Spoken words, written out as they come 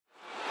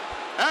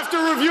After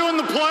reviewing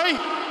the play,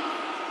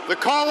 the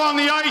call on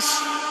the ice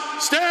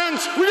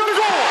stands. We got a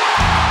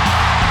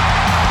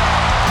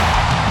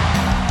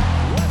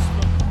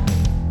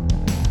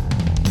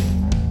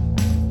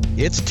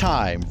goal! It's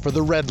time for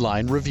the Red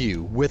Line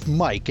Review with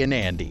Mike and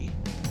Andy.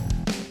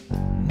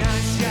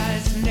 Nice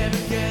guys never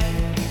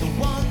get the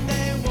one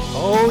they want.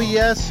 Oh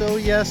yes, oh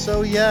yes,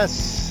 oh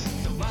yes.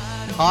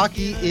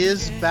 Hockey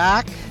is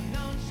back,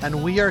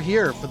 and we are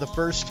here for the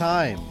first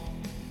time.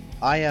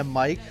 I am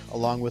Mike,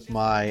 along with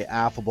my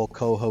affable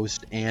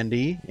co-host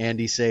Andy.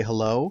 Andy, say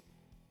hello.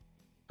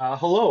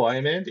 Hello, I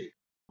am Andy.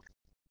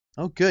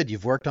 Oh good,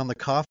 you've worked on the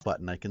cough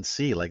button, I can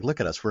see. Look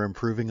at us, we're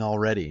improving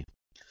already.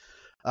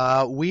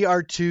 We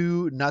are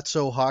two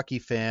not-so-hockey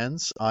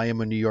fans. I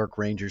am a New York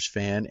Rangers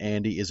fan.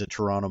 Andy is a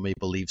Toronto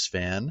Maple Leafs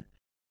fan.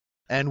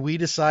 And we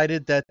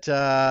decided that,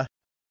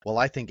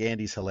 I think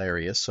Andy's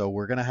hilarious, so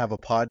we're going to have a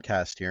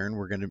podcast here, and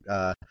we're going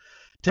to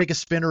take a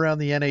spin around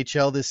the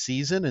NHL this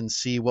season and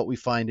see what we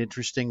find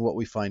interesting, what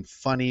we find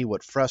funny,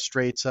 what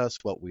frustrates us,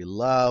 what we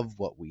love,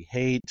 what we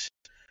hate.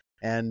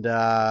 And,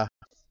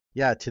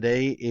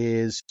 today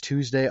is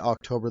Tuesday,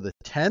 October the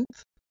 10th.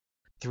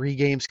 3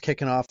 games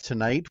kicking off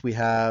tonight. We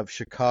have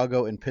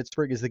Chicago and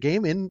Pittsburgh. Is the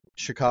game in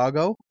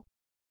Chicago?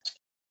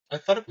 I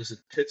thought it was in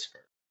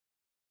Pittsburgh.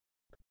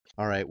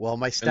 All right. Well,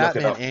 my stat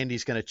man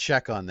Andy's going to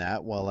check on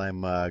that while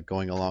I'm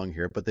going along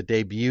here. But the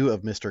debut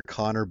of Mr.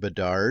 Connor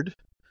Bedard,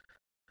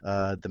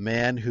 the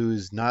man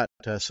who's not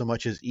so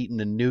much as eaten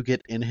a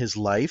nougat in his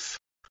life,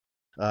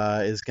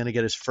 is going to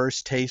get his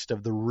first taste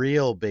of the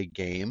real big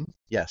game.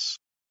 Yes.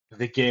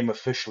 The game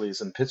officially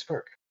is in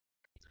Pittsburgh.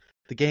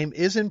 The game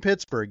is in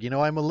Pittsburgh.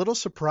 I'm a little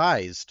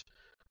surprised.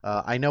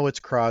 I know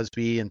it's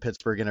Crosby and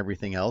Pittsburgh and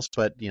everything else,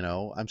 but,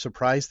 I'm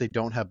surprised they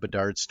don't have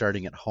Bedard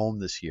starting at home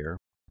this year.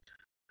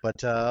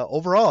 But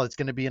overall, it's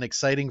going to be an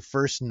exciting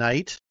first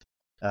night.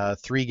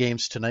 3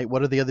 games tonight.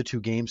 What are the other 2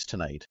 games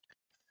tonight?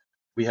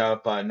 We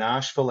have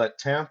Nashville at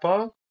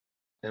Tampa,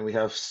 and we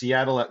have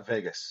Seattle at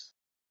Vegas.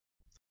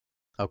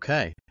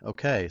 Okay.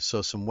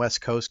 So some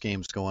West Coast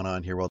games going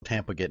on here. Well,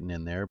 Tampa getting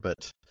in there,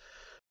 but...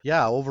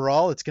 yeah,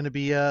 overall, it's going to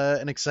be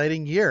an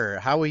exciting year.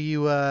 How are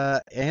you,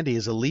 Andy,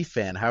 as a Leaf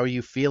fan? How are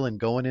you feeling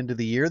going into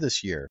the year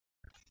this year?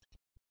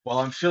 Well,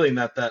 I'm feeling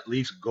that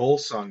Leafs goal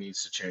song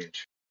needs to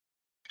change.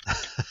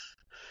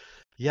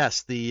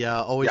 Yes, the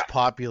always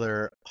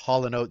popular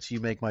Hall & Oates, You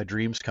Make My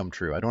Dreams Come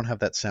True. I don't have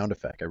that sound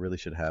effect. I really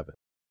should have it.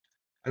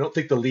 I don't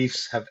think the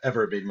Leafs have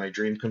ever made my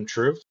dream come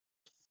true.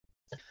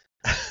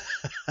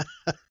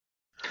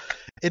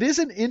 It is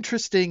an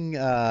interesting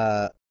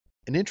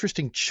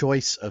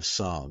choice of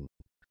song.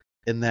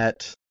 In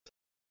that,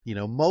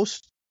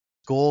 most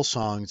goal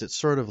songs, it's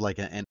sort of like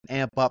an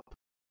amp up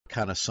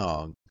kind of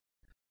song.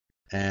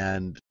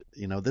 And,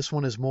 this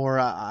one is more,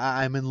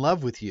 I'm in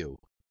love with you,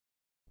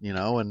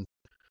 and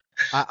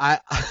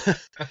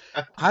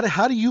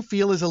how do you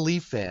feel as a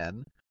Leaf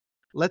fan?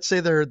 Let's say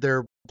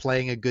they're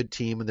playing a good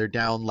team and they're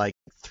down like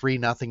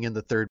 3-0 in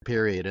the third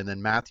period, and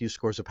then Matthews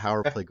scores a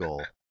power play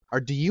goal.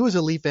 Or do you as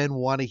a Leaf fan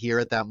want to hear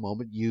at that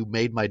moment, you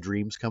made my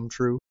dreams come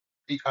true?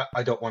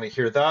 I don't want to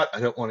hear that. I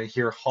don't want to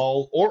hear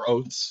Hall or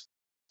Oates.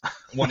 I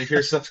want to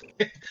hear something,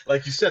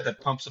 like you said,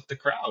 that pumps up the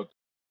crowd.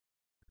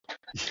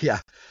 Yeah.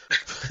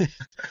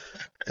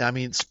 I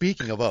mean,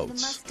 speaking of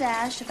Oates. The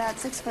mustache, about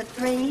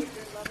 6'3".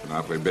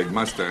 Awfully big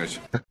mustache.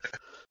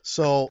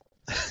 So,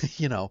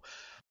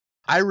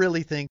 I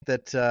really think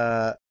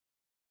that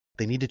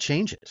they need to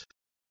change it.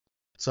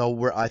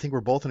 So I think we're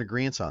both in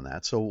agreement on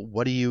that. So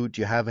do you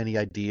have any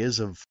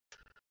ideas of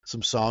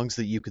some songs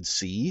that you could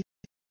see?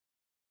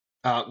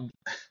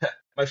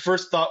 My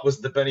first thought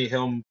was the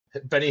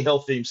Benny Hill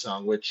theme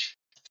song, which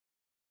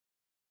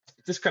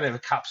just kind of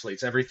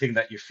encapsulates everything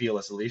that you feel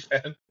as a Leaf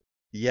fan.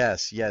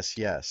 Yes.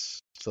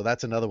 So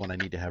that's another one I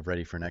need to have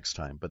ready for next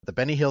time. But the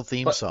Benny Hill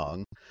theme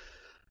song,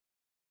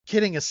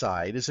 kidding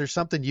aside, is there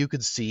something you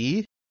could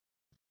see?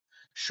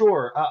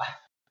 Sure.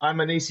 I'm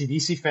an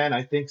AC/DC fan.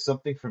 I think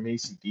something from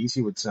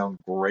AC/DC would sound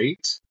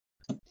great.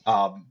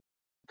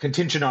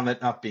 Contingent on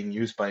it not being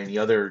used by any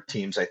other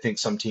teams. I think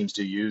some teams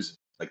do use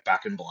like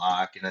Back in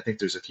Black, and I think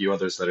there's a few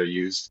others that are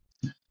used.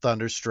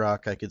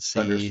 Thunderstruck, I could see.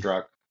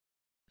 Thunderstruck.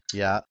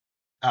 Yeah.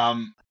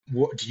 Do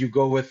you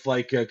go with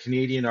like a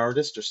Canadian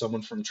artist or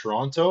someone from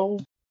Toronto?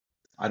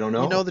 I don't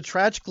know. The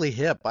Tragically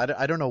Hip,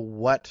 I don't know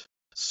what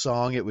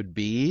song it would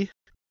be.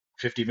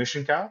 50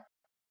 Mission Cap?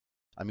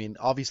 I mean,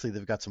 obviously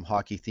they've got some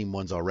hockey theme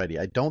ones already.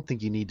 I don't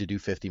think you need to do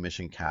 50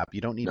 Mission Cap.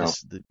 You don't need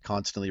to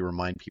constantly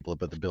remind people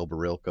about the Bill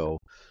Barilko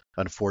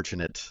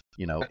unfortunate,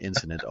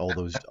 incident all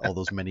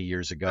those many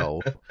years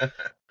ago.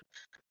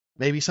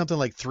 Maybe something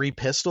like Three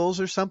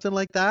Pistols or something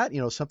like that.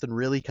 Something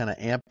really kind of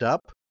amped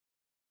up.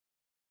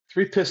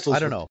 Three Pistols. I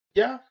don't know.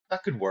 Yeah,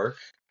 that could work.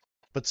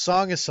 But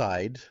song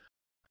aside,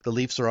 the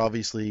Leafs are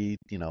obviously,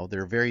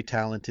 they're a very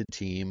talented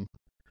team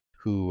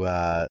who,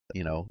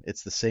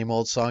 it's the same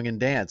old song and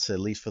dance, at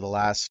least for the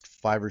last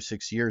 5 or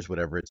 6 years,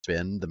 whatever it's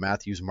been, the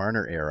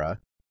Matthews-Marner era,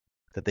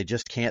 that they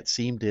just can't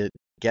seem to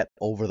get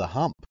over the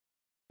hump.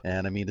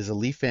 And I mean, as a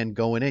Leaf fan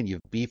going in,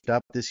 you've beefed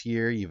up this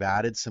year, you've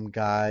added some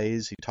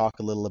guys. You talk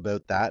a little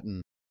about that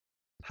and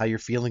how you're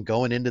feeling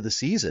going into the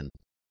season.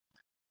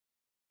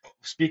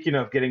 Speaking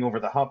of getting over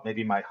the hump,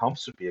 maybe My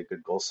Humps would be a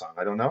good goal song.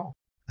 I don't know.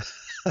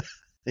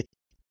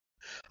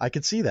 I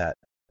could see that.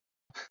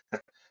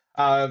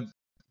 Uh,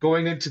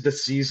 Going into the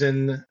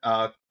season,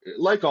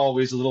 like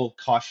always, a little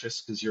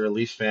cautious because you're a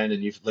Leaf fan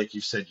and like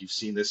you said, you've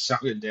seen this song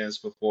and dance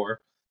before.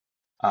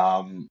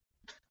 Um,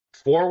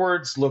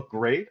 Forwards look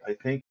great. I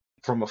think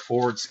from a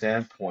forward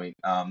standpoint,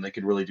 they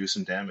could really do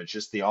some damage.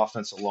 Just the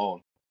offense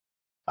alone.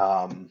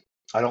 Um,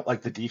 I don't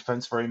like the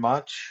defense very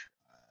much.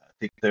 I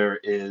think there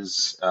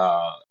is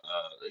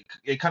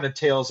it kind of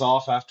tails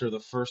off after the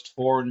first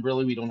four, and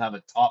really we don't have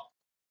a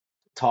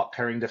top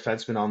pairing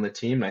defenseman on the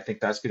team. And I think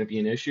that's going to be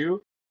an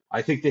issue.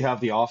 I think they have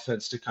the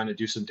offense to kind of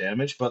do some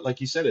damage, but like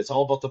you said, it's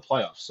all about the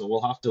playoffs. So we'll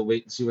have to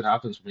wait and see what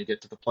happens when we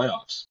get to the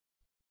playoffs.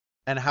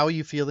 And how are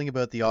you feeling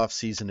about the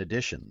off-season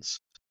additions?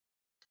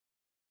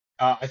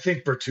 I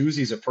think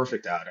Bertuzzi's a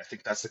perfect add. I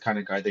think that's the kind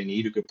of guy they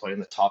need who could play in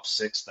the top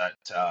six that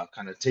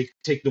kind of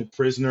take no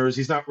prisoners.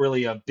 He's not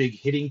really a big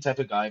hitting type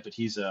of guy, but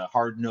he's a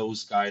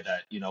hard-nosed guy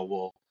that,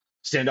 will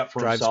stand up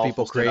for Drives himself.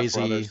 people will stand up for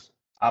crazy. others.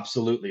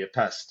 Absolutely, a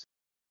pest.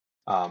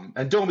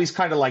 And Domi's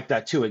kind of like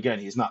that too. Again,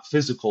 he's not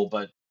physical,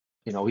 but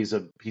he's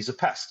a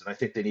pest. And I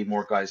think they need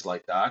more guys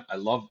like that. I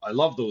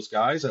love those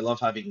guys. I love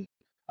having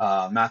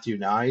Matthew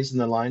Nyes in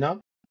the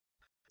lineup.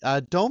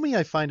 Domi,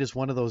 I find, is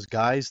one of those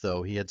guys,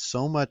 though. He had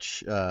so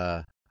much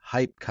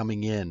hype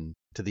coming in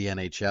to the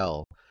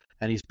NHL,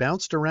 and he's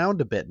bounced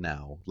around a bit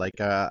now. Like,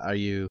 are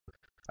you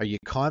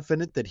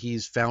confident that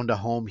he's found a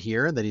home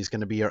here and that he's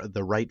going to be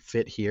the right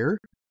fit here?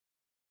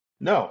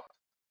 No.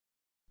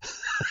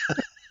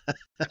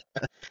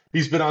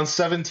 He's been on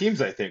 7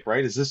 teams, I think,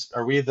 right? Is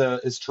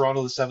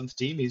Toronto the 7th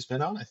team he's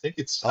been on? I think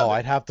it's 7.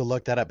 I'd have to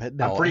look that up.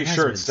 No, I'm pretty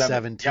sure it's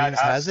 7 Yeah, teams,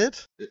 has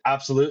it?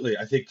 Absolutely.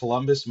 I think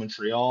Columbus,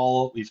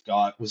 Montreal,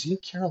 was he in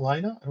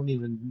Carolina? I don't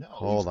even know.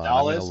 Hold on,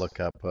 Dallas, I'm going to look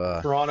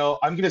up. Toronto.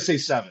 I'm going to say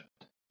 7.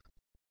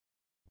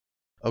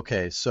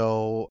 Okay,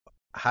 so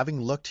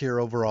having looked here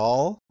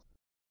overall,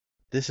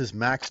 this is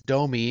Max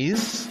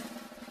Domi's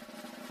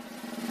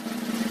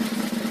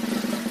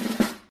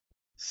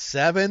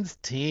 7th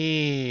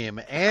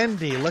team.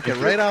 Andy, look at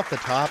right off the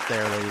top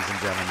there, ladies and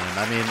gentlemen.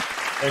 I mean,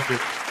 thank you.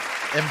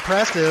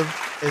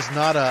 Impressive is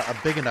not a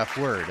big enough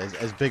word,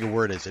 as big a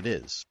word as it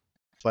is.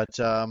 But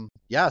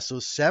yeah, so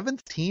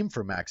 7th team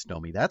for Max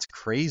Domi. That's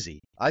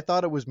crazy. I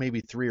thought it was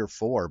maybe 3 or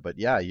 4, but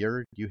yeah,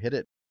 you hit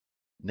it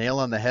nail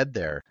on the head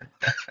there.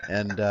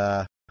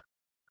 And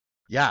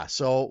yeah,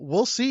 so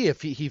we'll see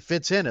if he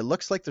fits in. It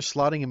looks like they're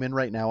slotting him in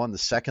right now on the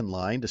second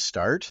line to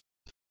start.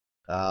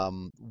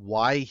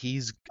 Why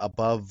he's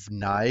above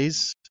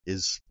Nyes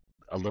is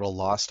a little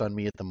lost on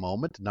me at the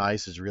moment.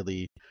 Nyes is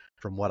really,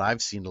 from what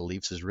I've seen, the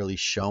Leafs has really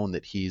shown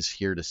that he's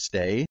here to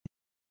stay.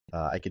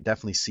 I could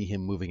definitely see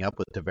him moving up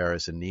with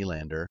Tavares and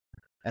Nylander.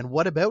 And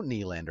what about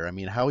Nylander? I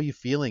mean, how are you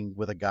feeling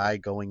with a guy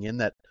going in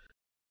that,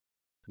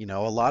 a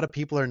lot of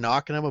people are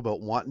knocking him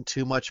about wanting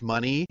too much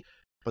money,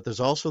 but there's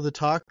also the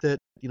talk that,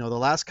 the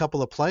last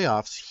couple of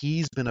playoffs,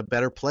 he's been a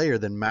better player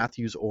than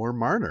Matthews or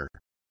Marner.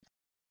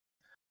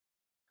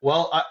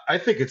 Well, I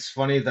think it's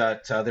funny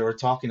that they were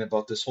talking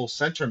about this whole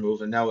center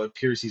move, and now it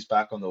appears he's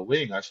back on the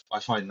wing. I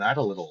find that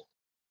a little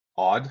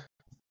odd.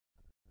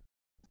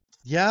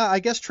 Yeah, I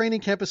guess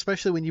training camp,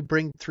 especially when you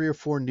bring 3 or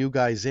 4 new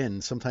guys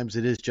in, sometimes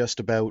it is just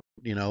about,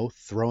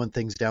 throwing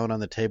things down on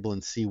the table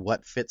and see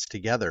what fits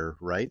together,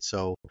 right?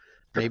 So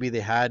maybe they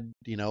had,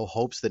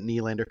 hopes that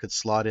Nylander could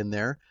slot in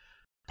there.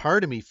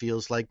 Part of me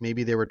feels like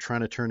maybe they were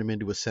trying to turn him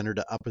into a center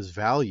to up his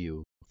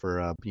value for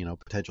a,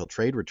 potential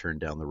trade return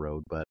down the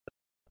road, but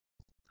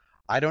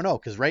I don't know,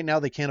 because right now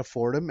they can't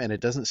afford him, and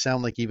it doesn't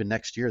sound like even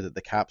next year that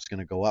the cap's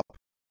going to go up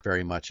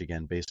very much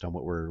again, based on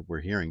what we're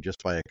hearing,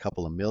 just by a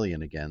couple of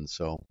million again.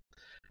 So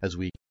as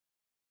we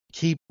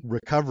keep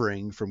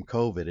recovering from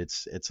COVID,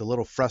 it's a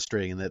little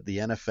frustrating that the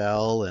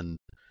NFL and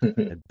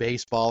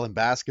baseball and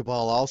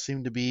basketball all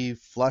seem to be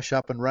flush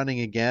up and running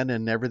again,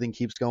 and everything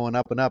keeps going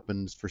up and up.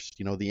 And for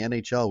the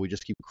NHL, we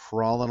just keep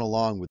crawling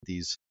along with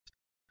these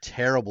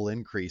terrible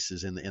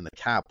increases in the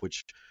cap,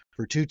 which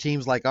for 2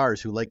 teams like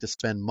ours who like to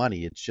spend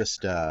money, it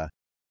just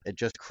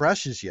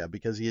crushes you,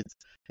 because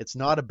it's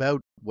not about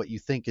what you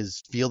think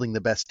is fielding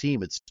the best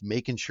team. It's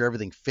making sure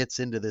everything fits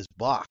into this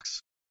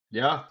box.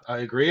 Yeah, I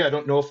agree. I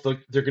don't know if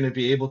they're going to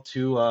be able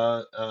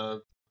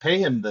to pay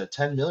him the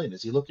 10 million.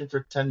 Is he looking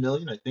for 10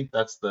 million? I think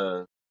that's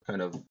the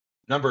kind of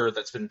number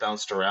that's been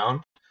bounced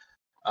around.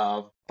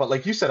 But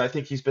like you said, I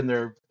think he's been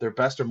their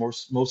best or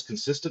most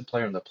consistent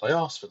player in the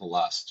playoffs for the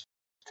last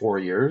 4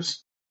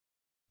 years.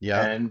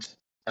 Yeah. And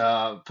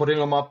putting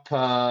him up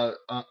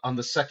on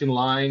the second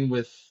line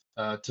with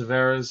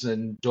Tavares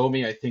and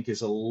Domi, I think,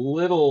 is a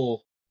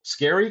little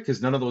scary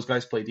because none of those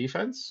guys play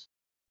defense.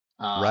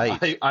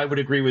 Right. I would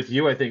agree with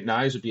you. I think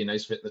Nyes would be a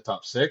nice fit in the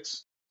top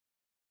 6,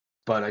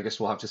 but I guess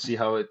we'll have to see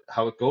how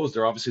it goes.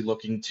 They're obviously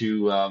looking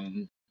to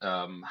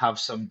have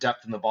some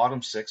depth in the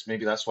bottom 6.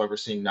 Maybe that's why we're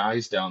seeing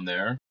Nyes down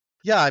there.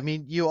 Yeah, I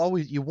mean, you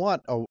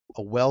want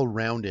a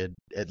well-rounded,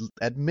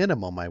 at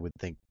minimum, I would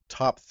think,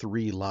 top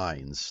three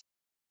lines.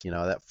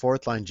 That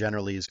fourth line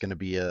generally is going to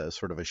be a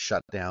sort of a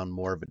shutdown,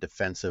 more of a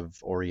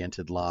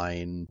defensive-oriented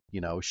line.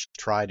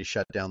 Try to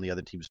shut down the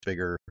other team's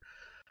bigger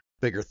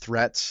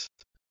threats.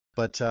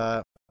 But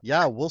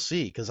yeah, we'll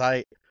see. Because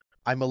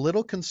I'm a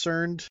little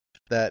concerned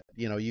that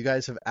you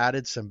guys have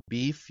added some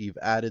beef, you've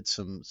added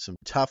some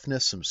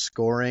toughness, some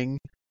scoring.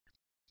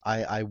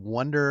 I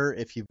wonder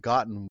if you've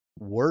gotten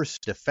worse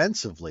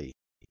defensively,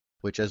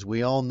 which, as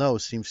we all know,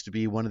 seems to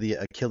be one of the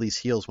Achilles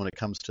heels when it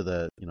comes to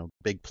the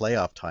big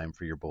playoff time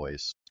for your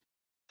boys.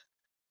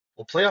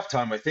 Well, playoff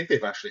time, I think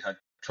they've actually had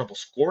trouble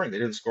scoring. They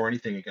didn't score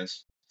anything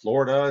against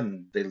Florida,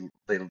 and they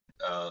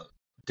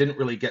didn't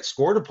really get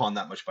scored upon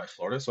that much by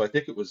Florida. So I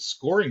think it was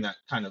scoring that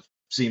kind of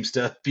seems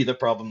to be the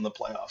problem in the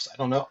playoffs. I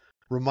don't know.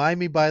 Remind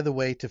me, by the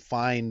way, to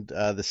find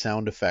the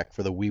sound effect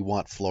for the "We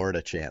Want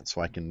Florida" chant,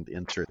 so I can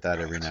insert that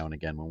every now and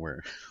again when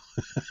we're.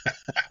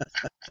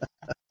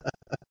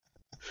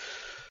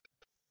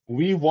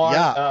 We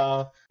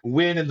want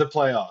win in the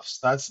playoffs.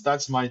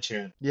 That's my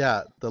chant.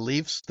 Yeah, the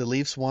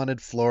Leafs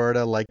wanted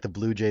Florida like the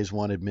Blue Jays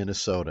wanted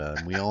Minnesota,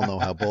 and we all know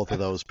how both of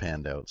those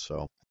panned out.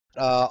 So,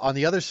 on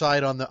the other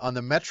side, on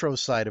the Metro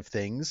side of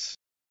things,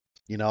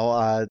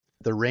 the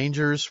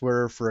Rangers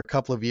were for a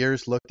couple of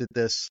years looked at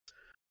this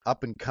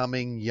up and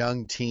coming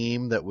young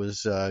team that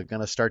was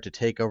going to start to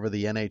take over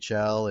the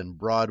NHL and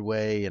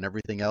Broadway and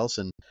everything else,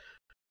 and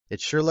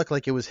it sure looked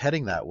like it was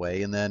heading that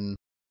way. And then,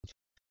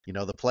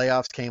 the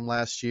playoffs came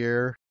last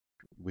year.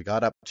 We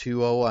got up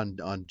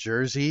 2-0 on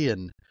Jersey,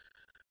 and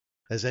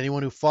as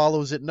anyone who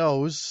follows it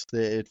knows,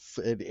 it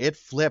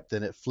flipped,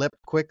 and it flipped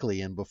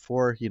quickly. And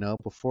before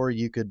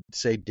you could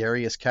say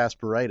Darius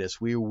Kasparaitis,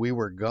 we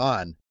were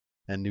gone,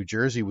 and New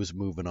Jersey was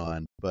moving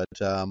on. But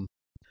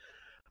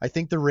I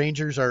think the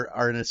Rangers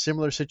are in a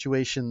similar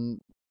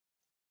situation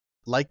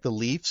like the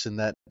Leafs, in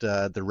that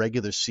the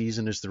regular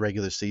season is the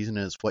regular season,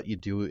 and it's what you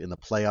do in the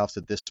playoffs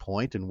at this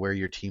point and where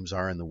your teams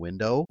are in the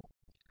window.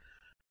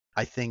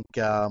 I think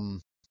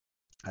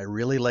I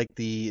really like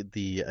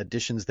the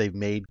additions they've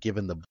made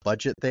given the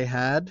budget they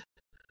had.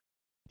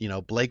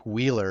 Blake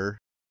Wheeler,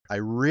 I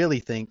really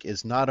think,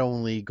 is not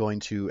only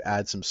going to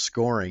add some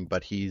scoring,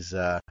 but he's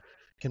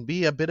can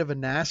be a bit of a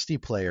nasty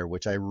player,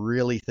 which I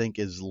really think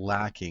is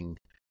lacking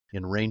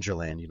in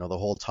Rangerland. The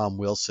whole Tom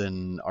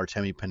Wilson,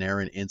 Artemi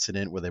Panarin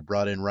incident where they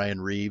brought in Ryan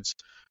Reeves,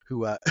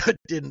 who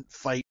didn't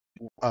fight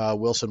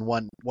Wilson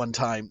one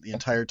time the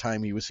entire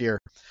time he was here.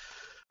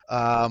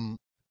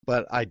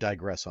 But I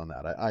digress on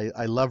that.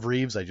 I love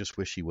Reeves. I just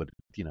wish he would,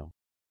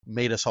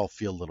 made us all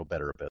feel a little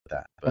better about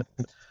that. But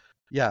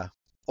yeah,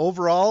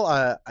 overall,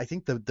 I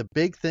think the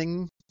big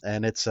thing,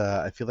 and it's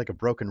I feel like a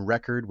broken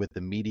record with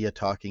the media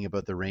talking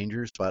about the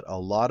Rangers, but a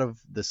lot of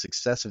the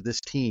success of this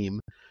team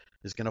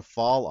is going to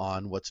fall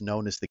on what's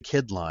known as the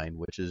kid line,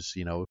 which is,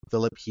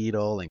 Philip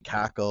Hedl and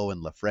Kako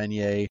and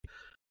Lafreniere.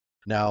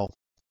 Now,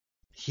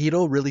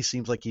 Hedl really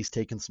seems like he's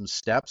taken some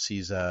steps.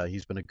 He's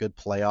been a good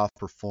playoff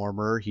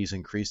performer. He's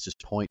increased his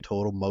point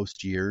total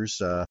most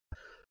years.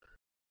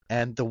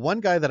 And the one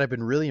guy that I've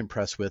been really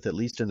impressed with, at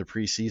least in the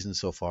preseason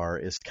so far,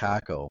 is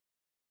Kako.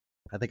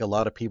 I think a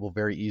lot of people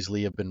very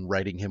easily have been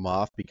writing him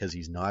off because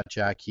he's not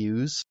Jack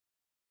Hughes.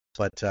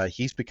 But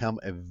he's become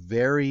a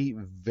very,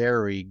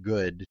 very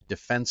good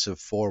defensive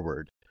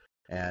forward.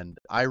 And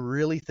I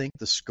really think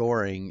the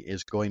scoring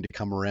is going to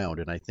come around.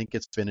 And I think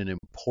it's been an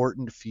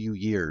important few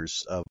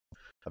years of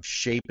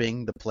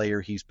shaping the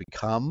player he's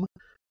become,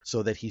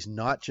 so that he's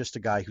not just a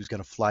guy who's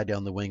going to fly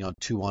down the wing on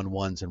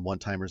 2-on-1s and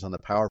one-timers on the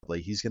power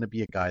play. He's going to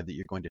be a guy that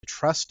you're going to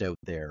trust out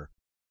there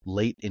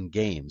late in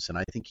games. And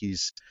I think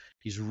he's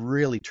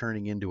really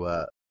turning into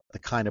the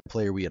kind of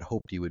player we had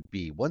hoped he would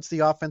be. Once the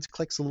offense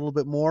clicks a little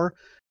bit more,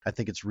 I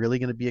think it's really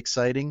going to be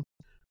exciting.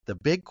 The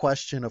big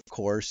question, of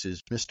course,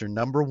 is Mr.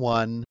 Number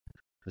One,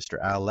 Mr.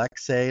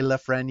 Alexei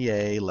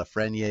Lafreniere.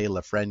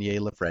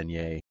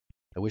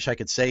 I wish I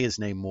could say his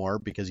name more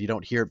because you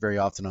don't hear it very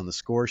often on the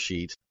score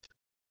sheet.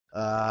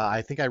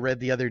 I think I read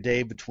the other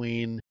day,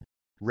 between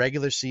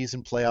regular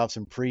season, playoffs,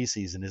 and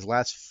preseason, his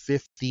last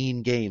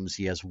 15 games,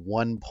 he has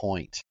 1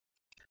 point.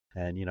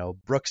 And,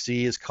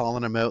 Brooksy is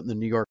calling him out in the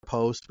New York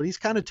Post, but he's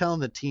kind of telling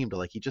the team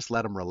to, he just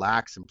let him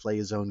relax and play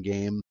his own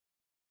game.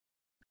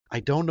 I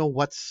don't know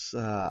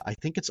I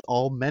think it's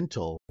all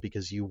mental,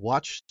 because you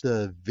watch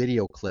the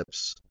video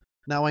clips.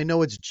 Now, I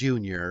know it's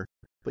junior,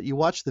 but you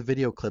watch the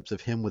video clips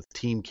of him with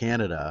Team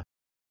Canada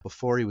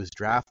before he was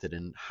drafted,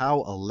 and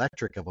how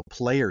electric of a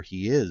player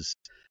he is.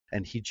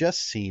 And he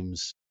just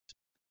seems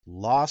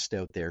lost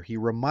out there. He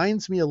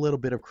reminds me a little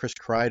bit of Chris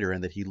Kreider,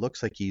 in that he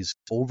looks like he's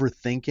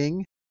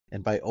overthinking,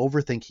 and by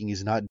overthinking,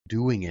 he's not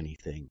doing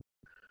anything.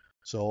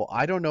 So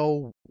I don't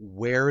know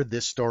where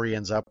this story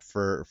ends up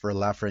for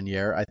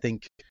Lafreniere. I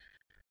think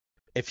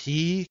if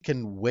he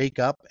can wake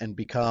up and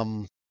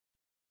become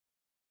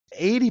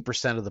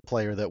 80% of the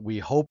player that we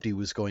hoped he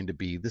was going to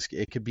be,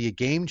 it could be a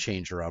game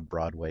changer on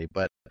Broadway.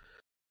 But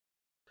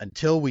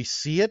until we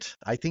see it,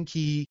 I think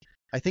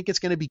it's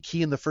going to be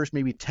key in the first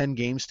maybe 10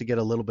 games to get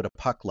a little bit of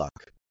puck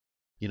luck.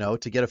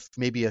 to get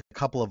maybe a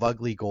couple of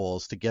ugly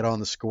goals to get on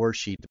the score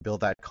sheet to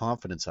build that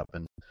confidence up.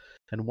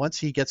 And once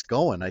he gets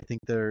going, I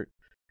think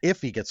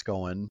if he gets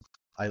going,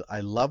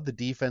 I love the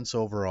defense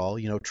overall.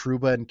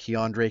 Trouba and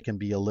Keandre can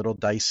be a little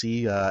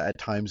dicey at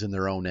times in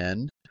their own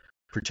end,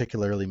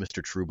 particularly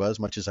Mr. Trouba, as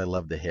much as I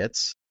love the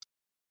hits.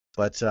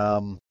 But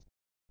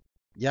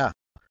yeah,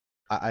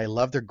 I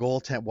love their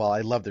goaltender. Well,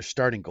 I love their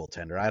starting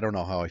goaltender. I don't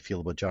know how I feel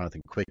about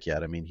Jonathan Quick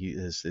yet. I mean,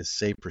 his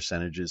save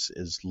percentage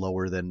is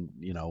lower than,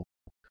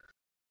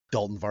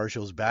 Dalton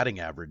Varshaw's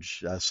batting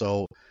average.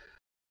 So,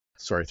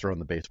 sorry, throwing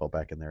the baseball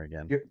back in there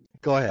again.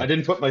 Go ahead. I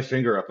didn't put my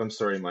finger up. I'm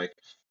sorry, Mike.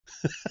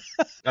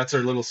 That's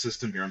our little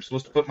system here. I'm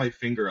supposed to put my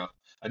finger up.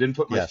 I didn't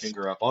put my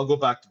finger up. I'll go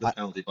back to the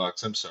penalty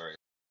box. I'm sorry.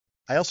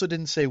 I also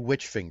didn't say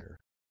which finger.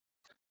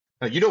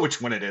 You know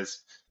which one it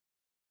is.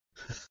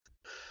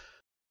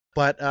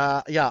 But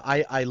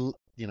I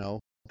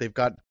they've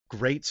got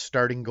great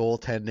starting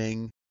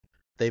goaltending.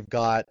 They've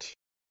got,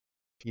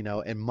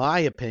 in my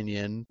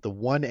opinion, the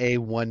 1A,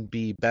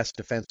 1B best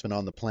defenseman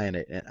on the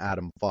planet in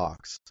Adam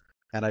Fox.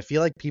 And I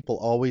feel like people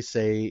always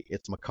say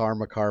it's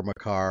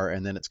Makar,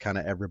 and then it's kind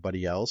of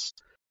everybody else.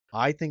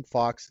 I think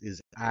Fox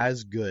is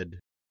as good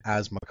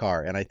as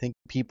Makar. And I think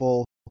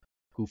people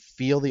who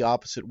feel the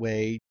opposite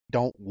way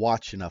don't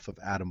watch enough of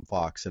Adam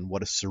Fox and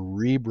what a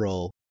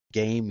cerebral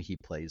game he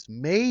plays.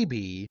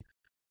 Maybe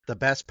the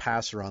best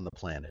passer on the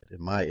planet, in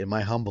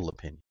my humble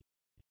opinion.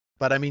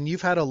 But I mean,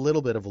 you've had a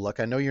little bit of a look.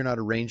 I know you're not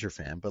a Ranger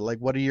fan, but like,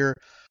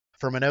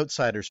 from an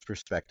outsider's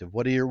perspective,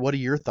 what are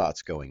your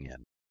thoughts going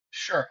in?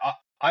 Sure.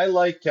 I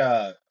like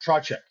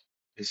Trocheck.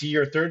 Is he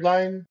your third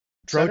line?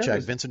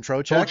 Trocheck, Vincent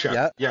Trocheck.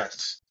 Yeah.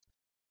 Yes.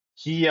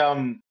 He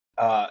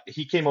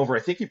came over. I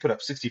think he put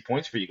up 60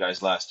 points for you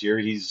guys last year.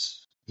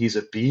 He's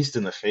a beast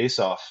in the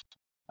face-off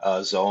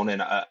zone,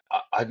 and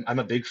I'm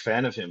a big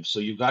fan of him. So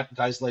you've got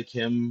guys like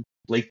him,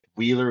 Blake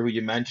Wheeler, who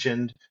you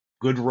mentioned,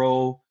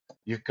 Goodrow.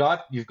 You've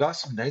got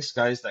some nice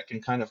guys that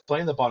can kind of play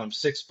in the bottom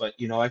six, but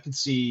I can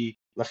see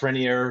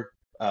Lafreniere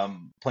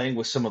playing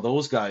with some of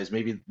those guys.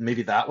 Maybe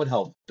that would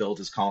help build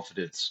his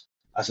confidence,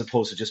 as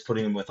opposed to just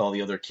putting him with all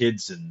the other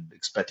kids and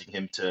expecting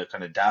him to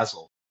kind of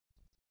dazzle.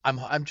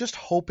 I'm just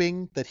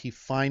hoping that he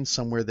finds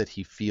somewhere that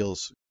he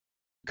feels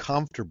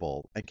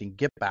comfortable and can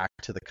get back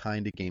to the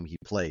kind of game he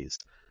plays.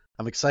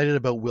 I'm excited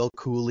about Will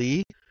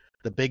Cooley,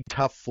 the big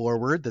tough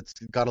forward that's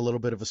got a little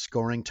bit of a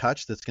scoring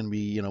touch that's going to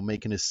be,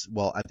 making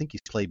I think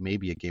he's played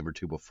maybe a game or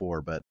two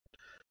before, but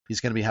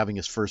he's going to be having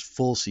his first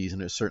full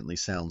season, it certainly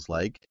sounds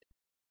like.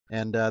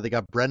 And they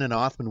got Brendan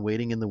Othman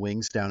waiting in the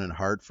wings down in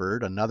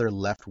Hartford, another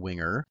left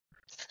winger.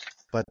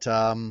 But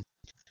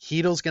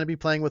Heedle's going to be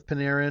playing with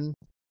Panarin.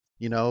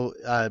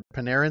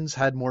 Panarin's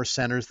had more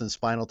centers than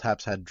Spinal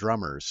Tap's had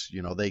drummers.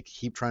 They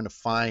keep trying to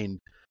find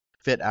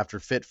fit after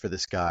fit for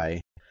this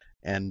guy.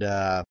 And,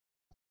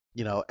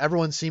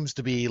 everyone seems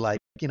to be like,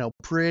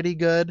 pretty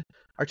good.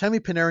 Artemi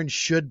Panarin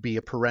should be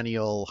a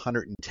perennial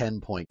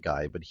 110-point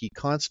guy, but he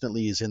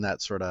constantly is in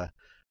that sort of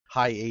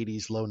high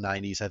 80s, low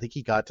 90s. I think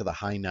he got to the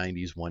high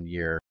 90s one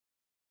year.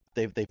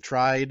 They've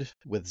tried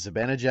with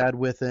Zibanejad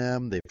with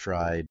him. They've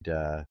tried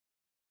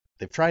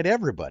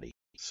everybody.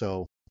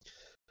 So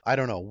I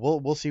don't know.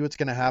 We'll see what's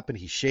going to happen.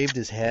 He shaved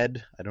his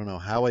head. I don't know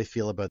how I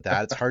feel about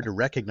that. It's hard to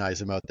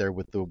recognize him out there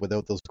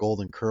without those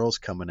golden curls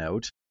coming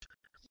out.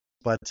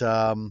 But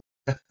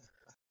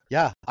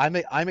yeah,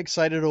 I'm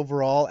excited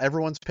overall.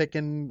 Everyone's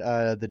picking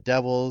the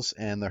Devils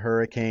and the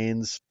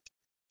Hurricanes,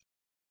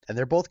 and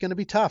they're both going to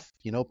be tough.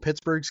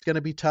 Pittsburgh's going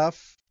to be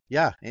tough.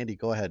 Yeah, Andy,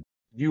 go ahead.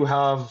 You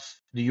have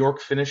New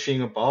York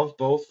finishing above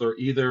both, or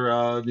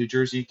either New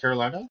Jersey,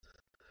 Carolina?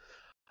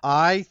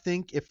 I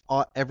think if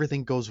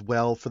everything goes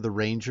well for the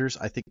Rangers,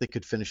 I think they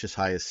could finish as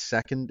high as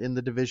second in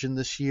the division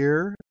this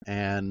year.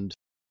 And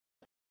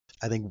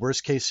I think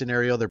worst case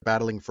scenario, they're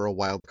battling for a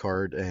wild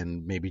card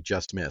and maybe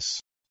just miss.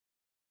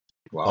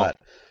 Wow. But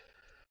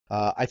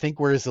I think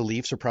whereas the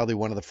Leafs are probably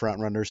one of the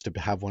front runners to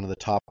have one of the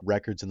top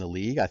records in the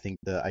league, I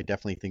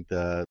definitely think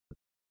the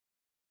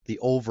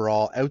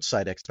overall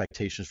outside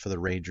expectations for the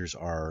Rangers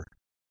are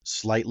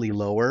slightly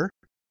lower,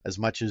 as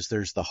much as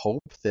there's the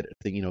hope that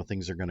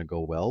things are going to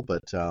go well.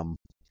 But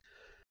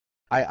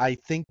I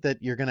think that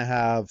you're going to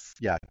have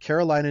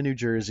Carolina, New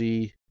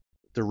Jersey,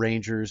 the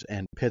Rangers,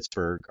 and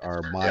Pittsburgh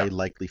are my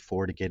likely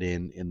four to get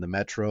in the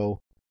Metro.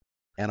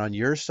 And on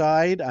your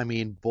side, I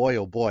mean, boy,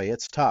 oh boy,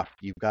 it's tough.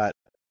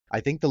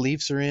 I think the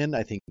Leafs are in.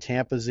 I think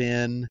Tampa's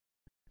in.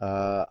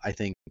 I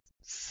think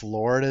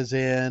Florida's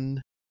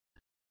in.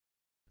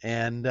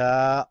 And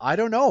I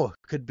don't know.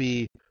 Could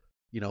be,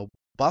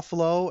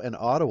 Buffalo and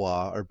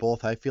Ottawa are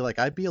both. I feel like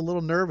I'd be a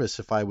little nervous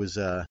if I was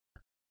a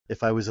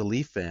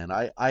Leaf fan.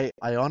 I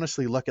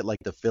honestly look at like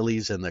the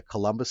Phillies and the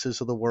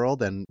Columbuses of the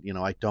world, and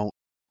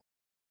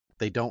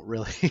they don't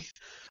really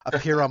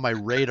appear on my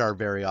radar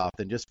very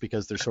often, just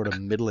because they're sort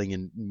of middling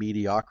in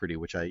mediocrity,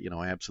 which I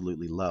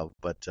absolutely love.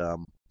 But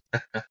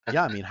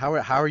yeah, I mean, how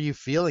are you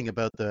feeling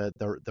about the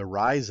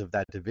rise of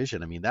that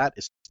division? I mean, that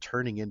is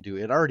turning into,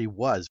 it already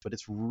was, but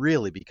it's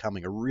really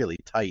becoming a really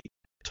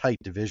tight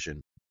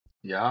division.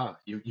 Yeah,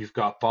 you've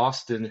got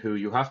Boston, who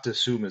you have to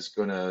assume is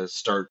going to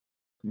start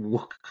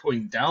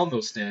going down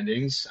those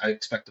standings. I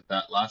expected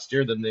that last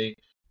year. Then they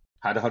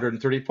had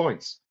 130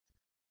 points.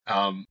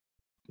 Um,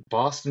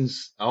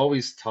 Boston's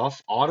always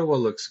tough. Ottawa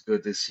looks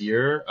good this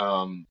year.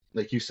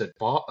 Like you said,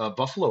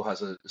 Buffalo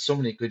has so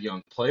many good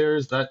young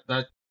players.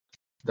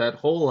 That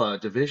whole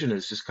division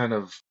is just kind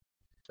of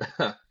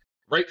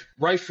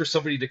right for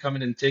somebody to come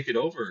in and take it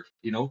over.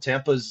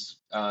 Tampa's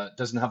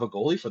doesn't have a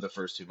goalie for the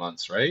first 2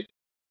 months, right?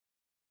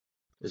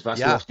 Is Yeah,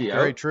 Vasilevsky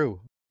very out? true.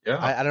 Yeah.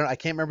 I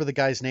can't remember the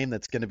guy's name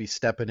that's going to be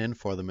stepping in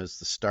for them as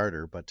the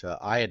starter, but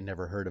I had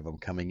never heard of him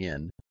coming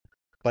in.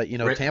 But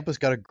Right. Tampa's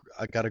got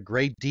a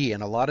great D,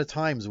 and a lot of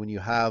times when you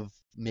have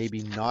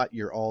maybe not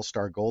your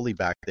all-star goalie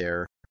back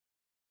there,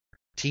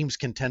 teams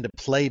can tend to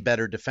play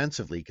better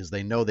defensively because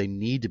they know they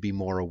need to be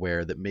more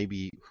aware that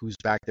maybe who's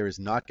back there is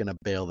not going to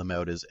bail them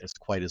out as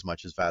quite as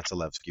much as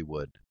Vasilevsky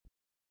would.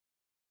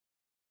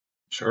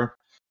 Sure.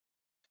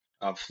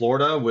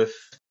 Florida with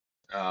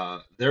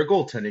their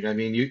goaltending. I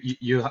mean,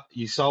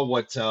 you saw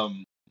what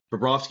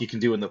Bobrovsky can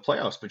do in the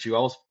playoffs, but you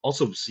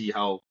also see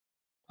how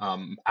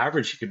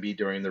average he can be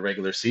during the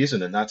regular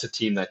season, and that's a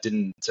team that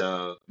didn't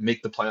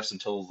make the playoffs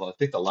until I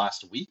think the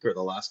last week or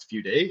the last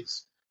few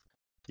days.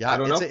 I Yeah,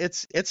 don't know.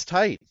 it's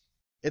tight.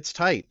 It's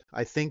tight.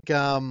 I think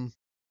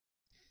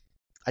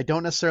I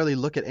don't necessarily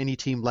look at any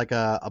team like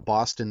a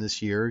Boston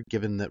this year,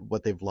 given that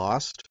what they've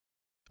lost.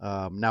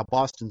 Now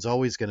Boston's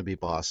always going to be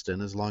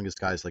Boston as long as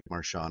guys like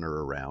Marchand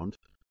are around.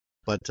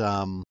 But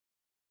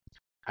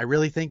I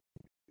really think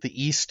the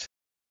East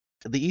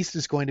the East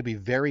is going to be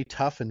very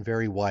tough and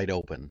very wide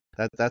open.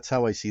 That's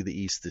how I see the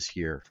East this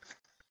year.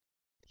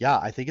 Yeah,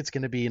 I think it's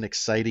going to be an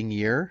exciting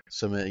year.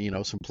 Some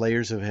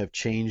players have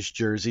changed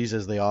jerseys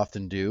as they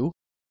often do.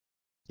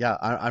 Yeah,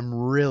 I'm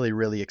really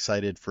really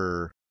excited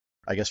for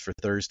I guess for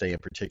Thursday in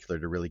particular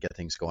to really get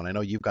things going. I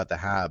know you've got the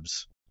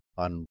Habs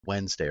on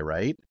Wednesday,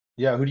 right?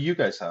 Yeah, who do you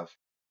guys have?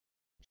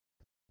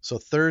 So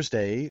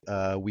Thursday,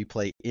 we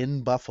play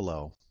in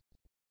Buffalo.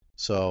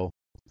 So,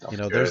 That's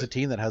there's a good.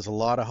 team that has a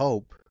lot of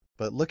hope.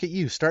 But look at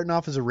you, starting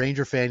off as a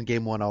Ranger fan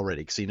game one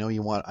already, because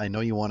I know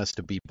you want us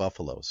to beat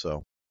Buffalo.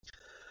 So,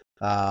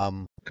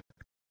 um,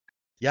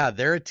 yeah,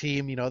 they're a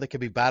team, that could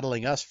be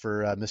battling us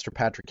for Mr.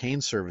 Patrick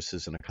Kane's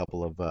services in a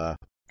couple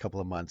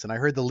of months. And I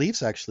heard the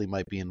Leafs actually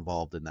might be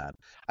involved in that.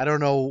 I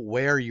don't know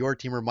where your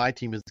team or my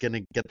team is going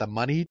to get the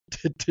money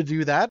to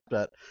do that,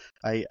 but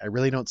I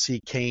really don't see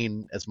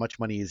Kane as much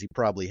money as he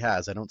probably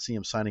has. I don't see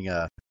him signing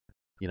a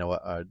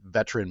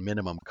veteran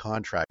minimum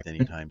contract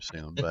anytime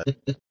soon. But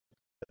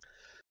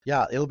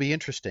yeah, it'll be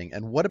interesting.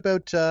 And what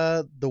about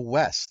the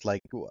West?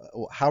 Like,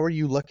 how are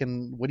you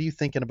looking? What are you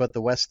thinking about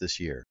the West this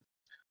year?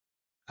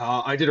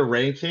 I did a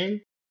ranking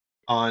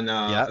on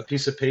Yeah, a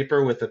piece of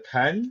paper with a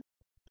pen.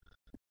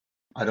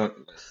 I don't,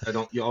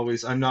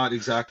 I'm not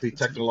exactly it's,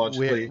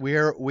 technologically.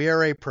 we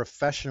are a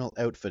professional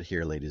outfit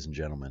here, ladies and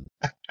gentlemen.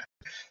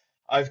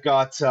 I've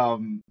got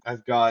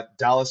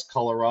Dallas,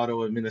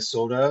 Colorado, and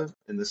Minnesota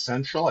in the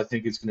Central. I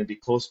think it's going to be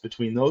close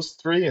between those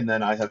three, and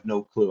then I have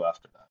no clue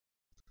after that.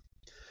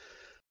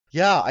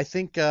 Yeah, I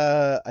think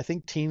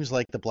teams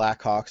like the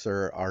Blackhawks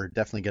are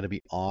definitely going to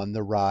be on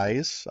the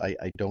rise.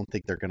 I don't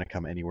think they're going to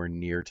come anywhere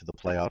near to the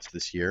playoffs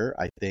this year.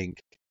 I think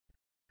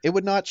it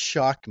would not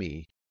shock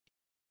me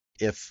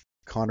if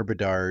Connor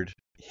Bedard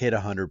hit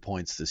 100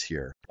 points this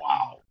year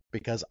Wow.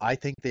 because I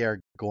think they are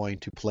going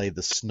to play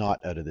the snot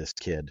out of this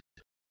kid.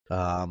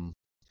 Um,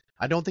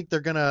 I don't think they're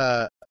going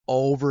to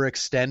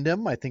overextend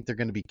him. I think they're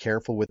going to be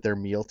careful with their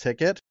meal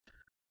ticket.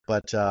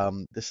 But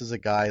this is a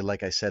guy,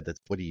 like I said, that's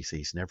what do you say?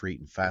 He's never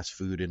eaten fast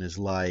food in his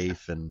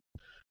life and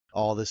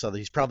all this other.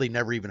 He's probably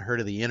never even heard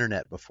of the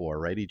internet before,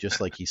 right?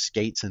 He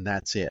skates and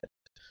that's it.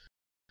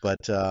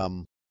 But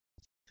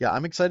yeah,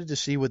 I'm excited to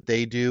see what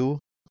they do.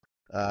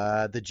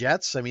 The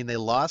Jets, I mean, they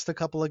lost a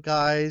couple of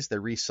guys. They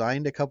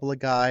re-signed a couple of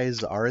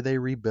guys. Are they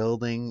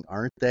rebuilding?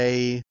 Aren't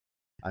they?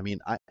 I mean,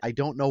 I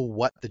don't know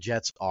what the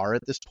Jets are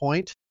at this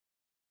point.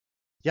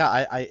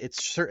 Yeah, it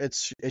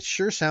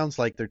sure sounds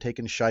like they're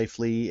taking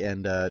Shifley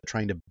and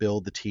trying to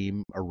build the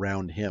team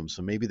around him.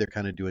 So maybe they're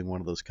kind of doing one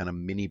of those kind of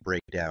mini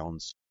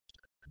breakdowns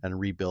and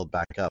rebuild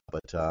back up.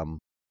 But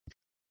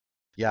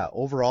yeah,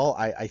 overall,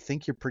 I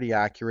think you're pretty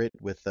accurate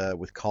with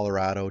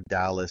Colorado,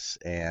 Dallas,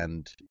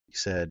 and you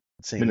said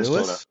St.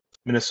 Minnesota. Louis,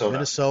 Minnesota.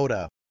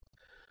 Minnesota.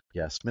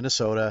 Yes,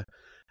 Minnesota.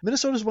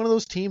 Minnesota's one of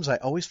those teams I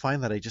always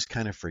find that I just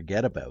kind of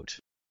forget about.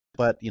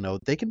 But,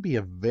 they can be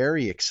a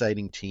very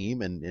exciting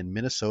team, and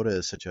Minnesota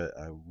is such a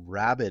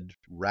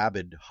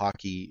rabid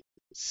hockey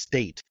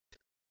state.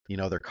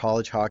 Their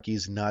college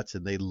hockey's nuts,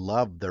 and they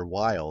love their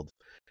wild.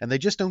 And they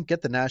just don't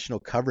get the national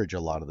coverage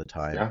a lot of the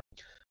time. Yeah.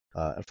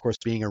 Of course,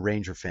 being a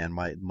Ranger fan,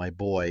 my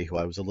boy, who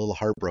I was a little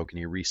heartbroken,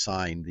 he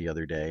re-signed the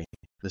other day,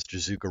 Mr.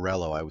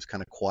 Zuccarello. I was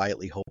kind of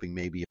quietly hoping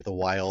maybe if the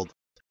Wild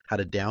had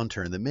a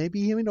downturn, that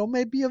maybe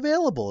may be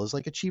available as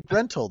like a cheap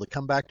rental to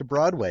come back to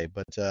Broadway.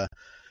 But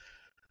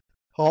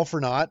all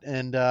for naught.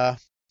 And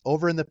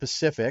over in the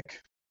Pacific,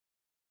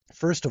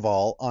 first of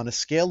all, on a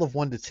scale of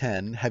 1 to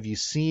 10, have you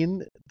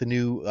seen the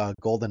new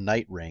Golden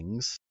Knight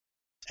rings?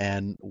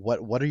 And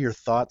what are your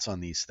thoughts on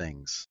these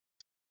things?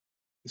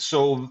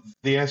 So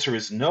the answer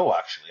is no,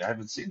 actually. I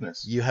haven't seen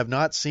this. You have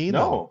not seen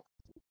them? No.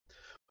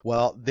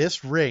 Well,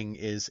 this ring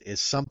is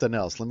something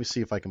else. Let me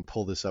see if I can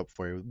pull this up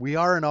for you. We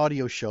are an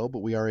audio show, but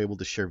we are able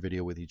to share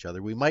video with each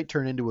other. We might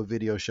turn into a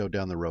video show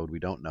down the road. We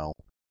don't know.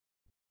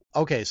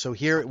 Okay, so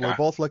here we're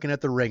both looking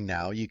at the ring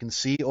now. You can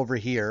see over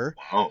here,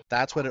 Wow.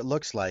 that's what it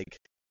looks like.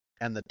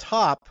 And the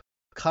top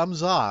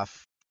comes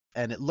off,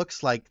 and it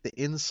looks like the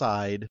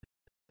inside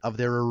of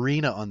their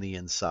arena on the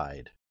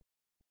inside.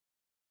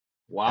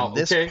 Wow. And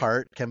this okay.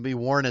 part can be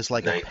worn as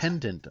like Night. a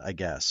pendant, I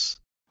guess.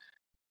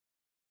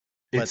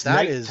 It's But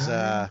that is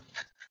nighttime.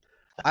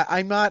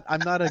 I'm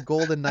not a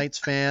Golden Knights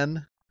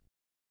fan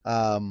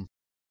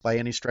by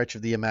any stretch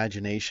of the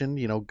imagination.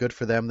 You know, good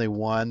for them. They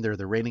won. They're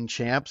the reigning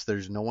champs.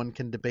 There's no one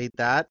can debate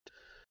that.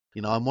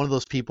 You know, I'm one of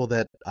those people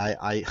that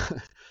I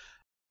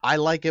I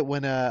like it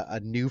when a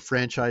new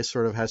franchise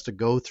sort of has to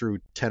go through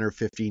 10 or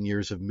 15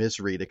 years of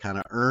misery to kind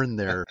of earn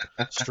their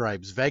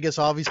stripes. Vegas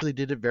obviously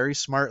did it very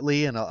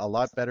smartly and a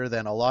lot better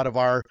than a lot of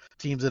our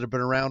teams that have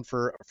been around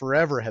for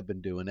forever have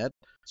been doing it.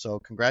 So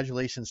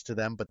congratulations to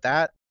them. But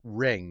that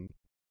ring,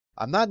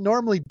 I'm not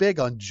normally big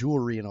on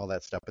jewelry and all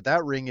that stuff, but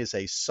that ring is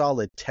a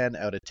solid 10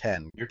 out of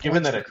 10. You're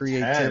giving that for a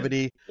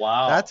creativity. 10.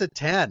 Wow. That's a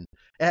 10.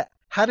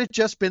 Had it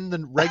just been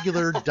the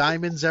regular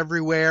diamonds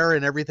everywhere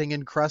and everything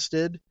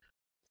encrusted,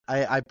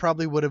 I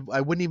probably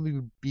I wouldn't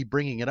even be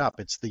bringing it up.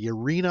 It's the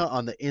arena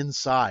on the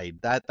inside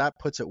that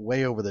puts it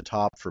way over the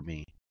top for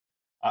me.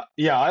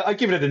 Yeah, I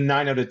give it a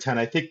 9 out of 10.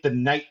 I think the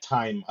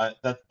nighttime,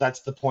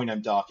 that's the point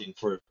I'm docking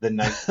for the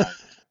nighttime.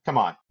 Come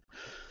on.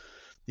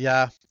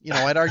 Yeah, you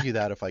know, I'd argue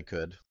that if I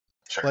could.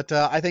 Sure. But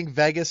I think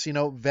Vegas, you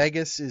know,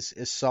 Vegas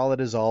is solid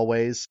as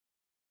always.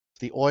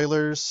 The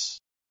Oilers,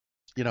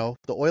 you know,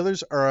 the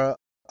Oilers are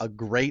a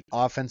great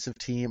offensive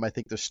team. I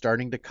think they're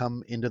starting to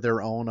come into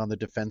their own on the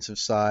defensive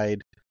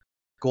side.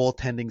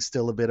 Goaltending's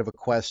still a bit of a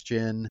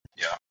question.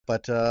 Yeah.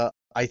 But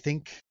I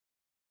think,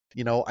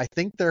 you know, I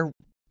think they're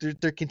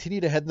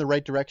continue to head in the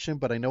right direction,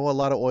 but I know a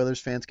lot of Oilers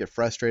fans get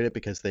frustrated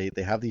because they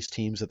have these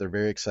teams that they're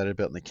very excited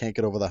about and they can't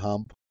get over the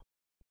hump.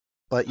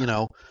 But, you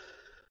know,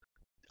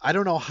 I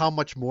don't know how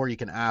much more you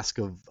can ask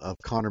of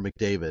Connor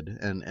McDavid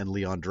and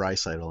Leon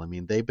Draisaitl. I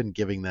mean, they've been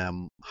giving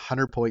them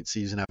 100-point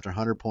season after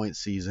 100-point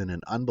season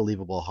and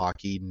unbelievable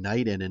hockey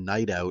night in and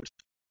night out,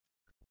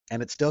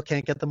 and it still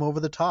can't get them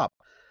over the top.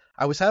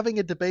 I was having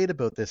a debate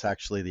about this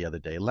actually the other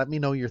day. Let me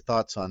know your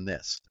thoughts on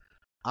this.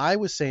 I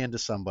was saying to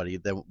somebody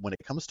that when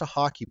it comes to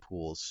hockey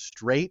pools,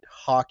 straight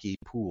hockey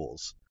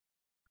pools,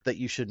 that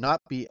you should not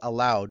be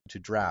allowed to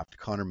draft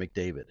Connor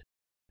McDavid.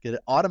 It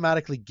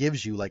automatically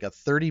gives you like a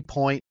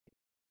 30-point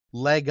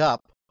leg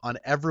up on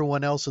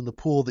everyone else in the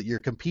pool that you're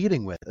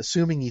competing with,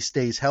 assuming he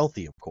stays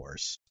healthy, of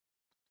course.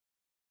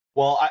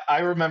 Well, I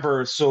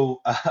remember,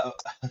 so a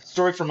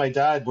story from my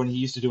dad when he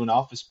used to do an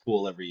office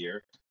pool every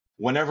year.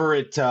 Whenever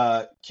it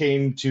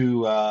came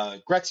to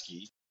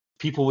Gretzky,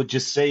 people would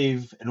just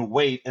save and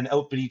wait and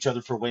outbid each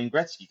other for Wayne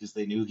Gretzky because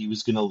they knew he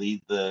was going to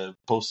lead the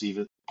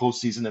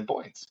postseason in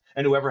points,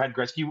 and whoever had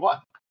Gretzky won.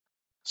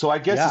 So I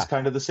guess it's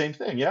kind of the same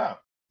thing, yeah.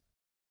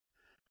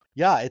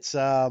 Yeah, it's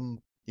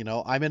you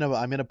know, I'm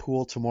in a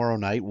pool tomorrow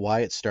night.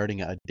 Why it's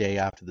starting a day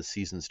after the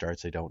season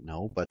starts, I don't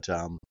know, but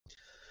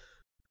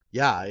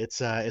yeah,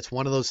 it's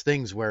one of those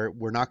things where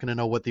we're not going to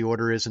know what the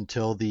order is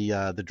until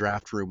the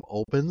draft room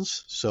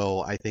opens. So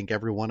I think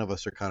every one of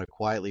us are kind of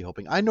quietly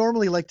hoping. I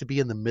normally like to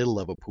be in the middle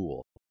of a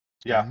pool,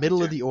 Yeah,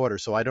 middle of the order,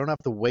 so I don't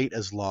have to wait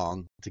as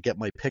long to get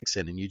my picks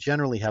in. And you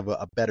generally have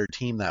a better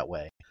team that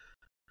way.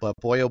 But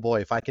boy, oh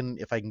boy, if I can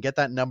get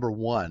that number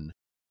one,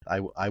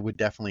 I would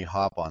definitely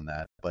hop on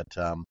that. But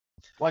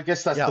well, I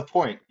guess that's the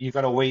point. You've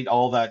got to wait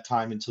all that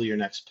time until your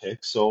next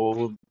pick.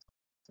 So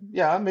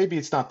yeah, maybe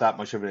it's not that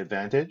much of an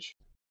advantage.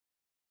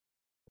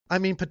 I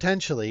mean,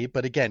 potentially,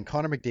 but again,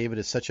 Connor McDavid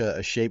is such a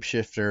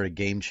shapeshifter, a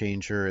game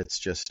changer. It's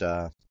just,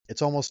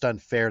 it's almost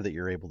unfair that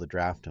you're able to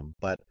draft him.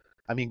 But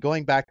I mean,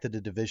 going back to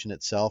the division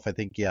itself, I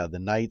think, yeah, the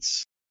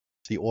Knights,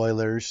 the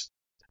Oilers,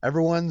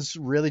 everyone's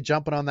really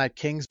jumping on that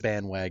Kings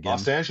bandwagon.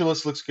 Los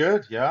Angeles looks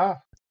good, yeah.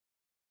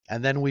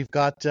 And then we've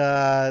got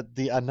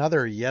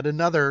yet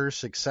another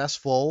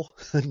successful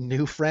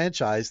new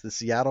franchise, the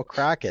Seattle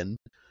Kraken,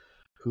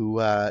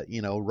 who,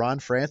 you know, Ron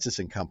Francis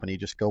and company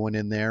just going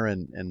in there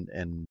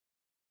and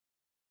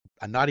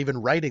not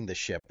even righting the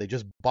ship. They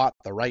just bought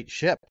the right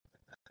ship,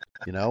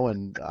 you know,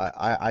 and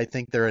I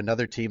think they're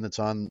another team that's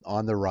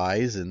on the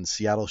rise, and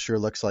Seattle sure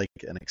looks like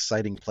an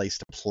exciting place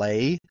to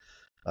play.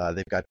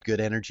 They've got good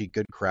energy,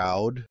 good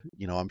crowd.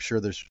 You know, I'm sure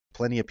there's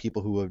plenty of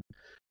people who have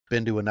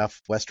been to enough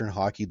Western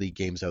Hockey League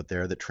games out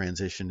there that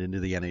transitioned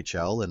into the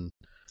NHL, and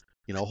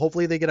you know,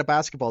 hopefully they get a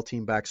basketball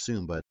team back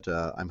soon. But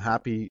I'm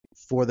happy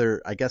for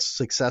their, I guess,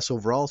 success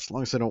overall, as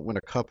long as they don't win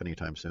a cup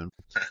anytime soon.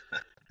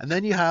 And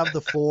then you have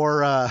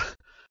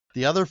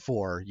the other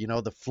four, you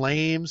know, the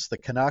Flames, the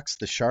Canucks,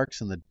 the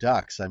Sharks, and the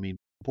Ducks. I mean,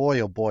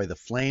 boy, oh boy, the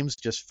Flames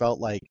just felt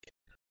like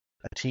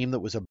a team that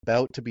was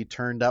about to be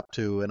turned up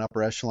to an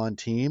upper echelon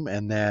team,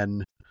 and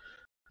then,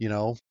 you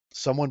know,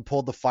 someone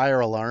pulled the fire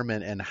alarm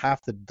and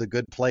half the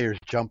good players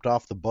jumped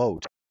off the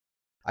boat.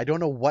 I don't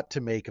know what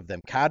to make of them.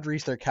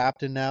 Kadri's their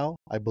captain now,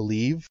 I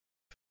believe.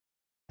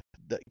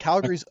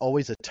 Calgary's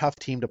always a tough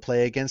team to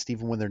play against,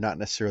 even when they're not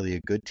necessarily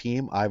a good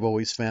team, I've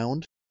always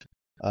found.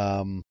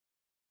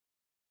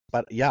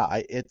 But yeah,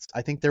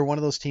 I think they're one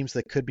of those teams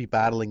that could be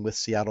battling with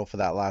Seattle for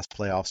that last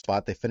playoff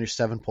spot. They finished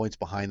 7 points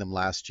behind them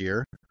last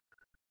year.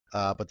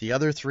 But the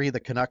other three, the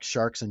Canucks,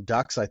 Sharks, and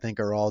Ducks, I think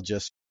are all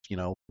just,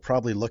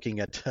 probably looking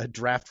at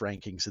draft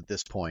rankings at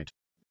this point.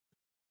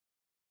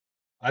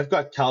 I've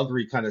got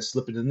Calgary kind of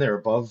slipping in there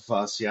above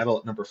Seattle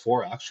at number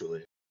 4,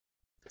 actually.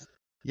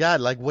 Yeah,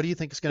 like what do you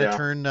think is going to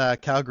turn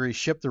Calgary's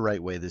ship the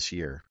right way this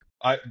year?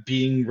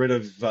 Being rid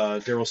of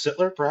Daryl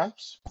Sittler,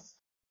 perhaps?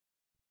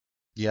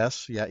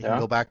 Yes, he can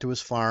go back to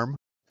his farm.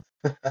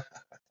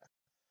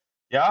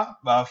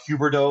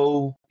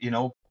 Huberdeau,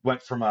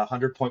 went from a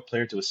 100-point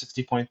player to a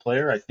 60-point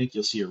player. I think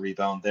you'll see a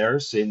rebound there.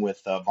 Same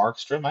with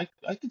Markstrom.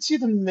 I could see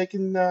them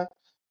making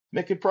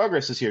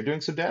progress this year,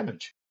 doing some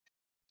damage.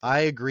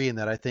 I agree in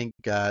that. I think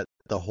the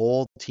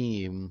whole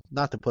team,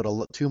 not to put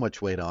too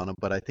much weight on him,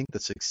 but I think the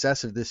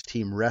success of this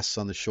team rests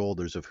on the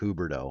shoulders of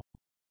Huberdeau.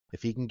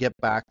 If he can get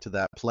back to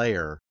that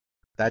player,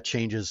 that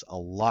changes a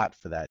lot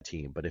for that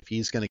team. But if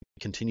he's going to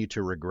continue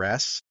to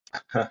regress,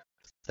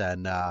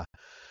 then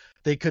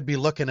they could be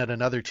looking at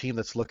another team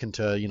that's looking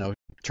to,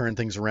 turn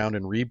things around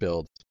and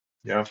rebuild.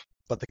 Yeah.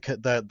 But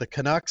the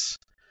Canucks,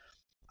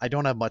 I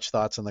don't have much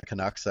thoughts on the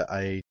Canucks.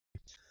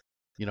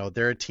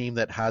 They're a team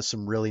that has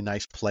some really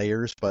nice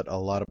players, but a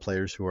lot of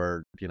players who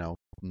are,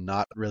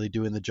 not really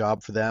doing the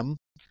job for them.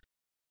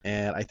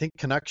 And I think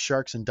Canucks,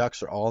 Sharks, and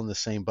Ducks are all in the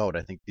same boat.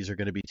 I think these are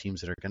going to be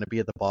teams that are going to be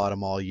at the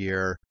bottom all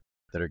year,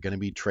 that are going to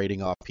be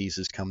trading off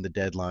pieces come the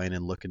deadline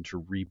and looking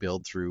to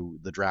rebuild through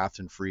the draft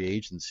and free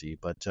agency.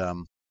 But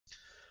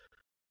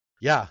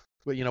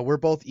we're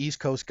both East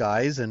Coast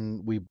guys,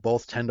 and we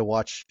both tend to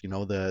watch,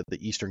 the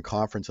Eastern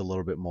Conference a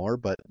little bit more.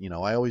 But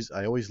I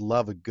always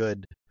love a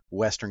good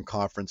Western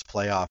Conference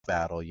playoff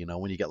battle.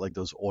 When you get like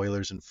those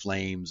Oilers and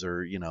Flames,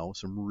 or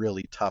some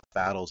really tough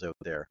battles out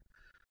there.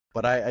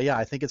 But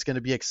I think it's going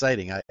to be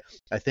exciting.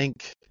 I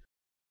think.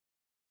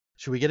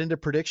 Should we get into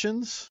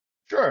predictions?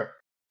 Sure.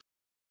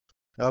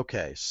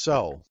 Okay,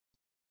 so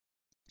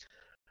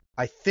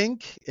I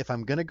think if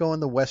I'm going to go in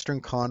the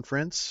Western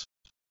Conference,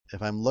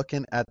 if I'm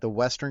looking at the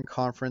Western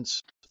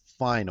Conference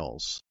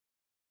Finals,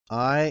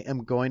 I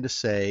am going to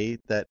say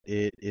that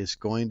it is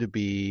going to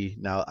be,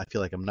 now I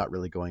feel like I'm not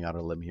really going out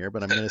on a limb here,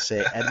 but I'm going to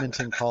say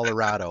Edmonton,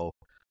 Colorado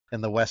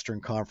in the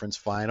Western Conference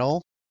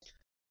Final.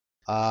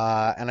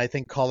 And I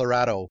think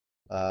Colorado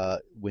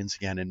wins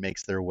again and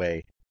makes their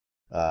way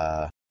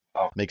to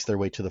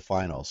the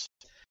finals.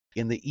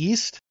 In the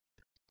East,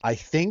 I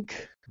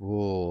think,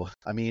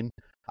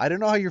 I don't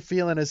know how you're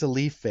feeling as a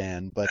Leaf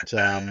fan, but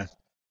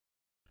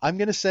I'm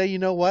going to say, you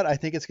know what? I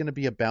think it's going to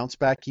be a bounce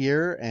back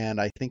year.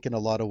 And I think in a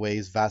lot of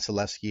ways,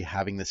 Vasilevsky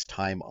having this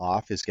time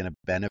off is going to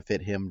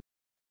benefit him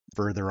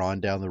further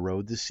on down the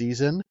road this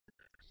season.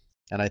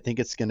 And I think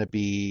it's going to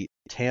be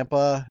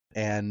Tampa.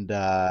 And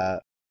I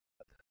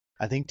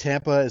think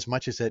Tampa, as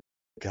much as it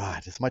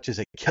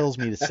kills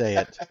me to say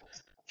it,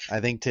 I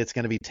think it's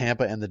going to be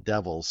Tampa and the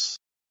Devils.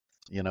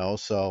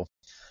 So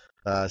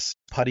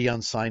Putty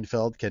on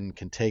Seinfeld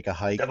can take a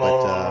hike.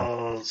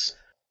 Devils.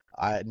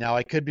 But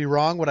I could be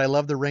wrong. Would I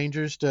love the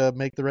Rangers to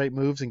make the right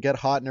moves and get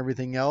hot and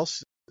everything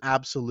else?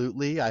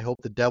 Absolutely. I hope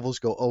the Devils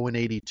go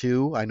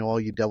 0-82. I know all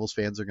you Devils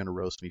fans are going to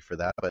roast me for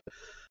that, but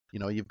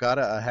you've got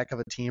a heck of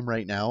a team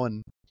right now,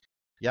 and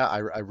I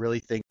really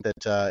think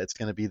that it's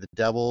going to be the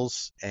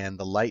Devils and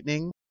the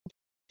Lightning,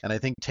 and I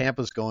think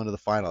Tampa's going to the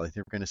final. I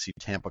think we're going to see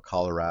Tampa,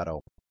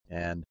 Colorado,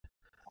 and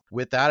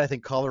with that, I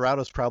think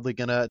Colorado's probably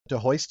going to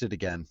hoist it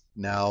again.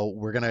 Now,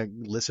 we're going to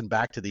listen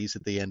back to these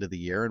at the end of the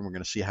year, and we're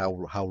going to see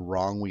how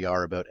wrong we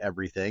are about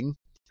everything.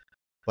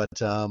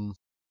 But,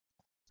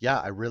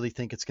 I really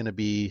think it's going to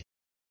be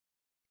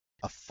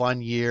a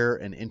fun year,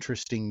 an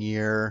interesting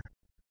year.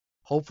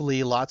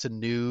 Hopefully lots of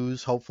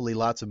news, hopefully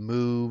lots of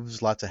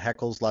moves, lots of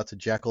heckles, lots of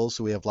jekylls,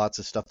 so we have lots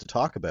of stuff to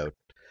talk about.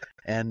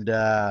 And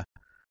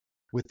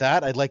with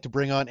that, I'd like to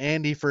bring on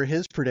Andy for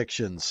his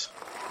predictions.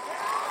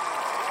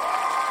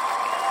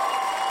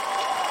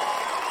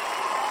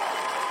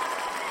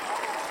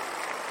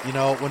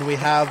 When we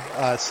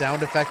have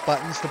sound effect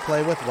buttons to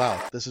play with,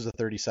 wow, this is a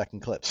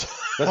 30-second clip. So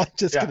I'm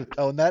just going to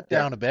tone that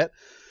down a bit.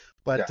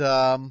 But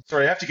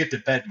sorry, I have to get to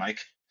bed, Mike.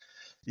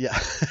 Yeah.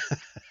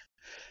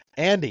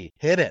 Andy,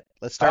 hit it.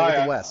 Let's start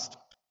with the West.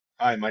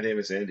 Hi, my name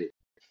is Andy.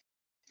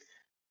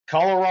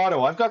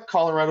 Colorado. I've got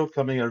Colorado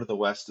coming out of the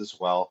West as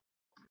well.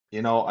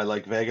 I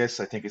like Vegas.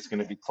 I think it's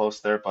going to be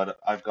close there, but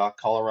I've got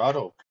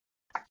Colorado.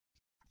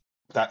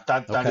 That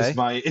is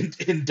my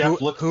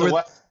in-depth look at the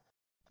West.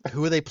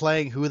 Who are they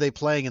playing? Who are they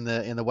playing in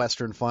the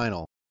Western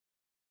Final?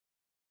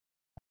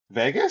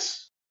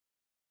 Vegas?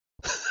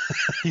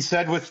 He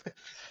said with.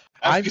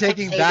 I'm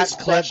taking that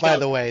clip, by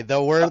the way. The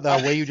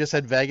way you just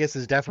said Vegas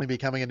is definitely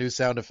becoming a new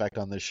sound effect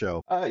on this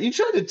show. You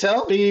tried to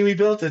tell me we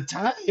built a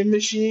time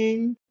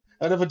machine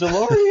out of a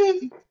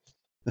DeLorean.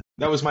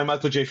 That was my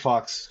Michael J.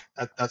 Fox.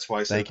 That's why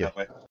I said Thank it you. that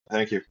way.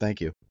 Thank you.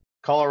 Thank you.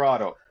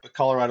 Colorado. But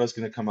Colorado's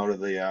going to come out of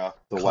the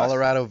West.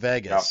 Colorado,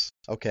 Vegas.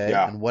 Okay.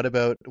 Yeah. And what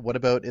about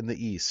in the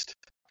East?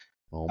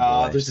 Oh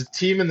boy. There's a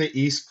team in the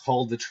East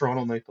called the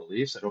Toronto Maple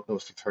Leafs. I don't know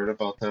if you've heard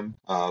about them.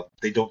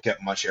 They don't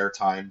get much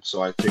airtime,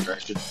 so I figure I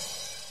should.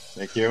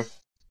 Thank you.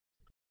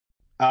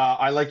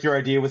 I like your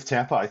idea with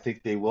Tampa. I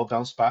think they will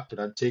bounce back, but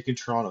I'm taking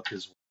Toronto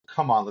because,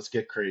 come on, let's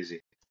get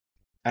crazy.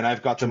 And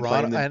I've got them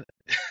Toronto, playing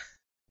the.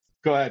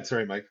 Go ahead.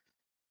 Sorry, Mike.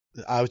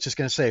 I was just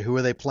going to say, who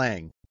are they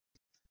playing?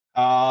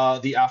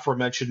 The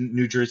aforementioned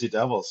New Jersey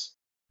Devils.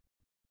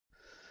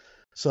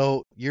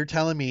 So you're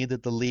telling me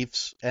that the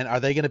Leafs, and are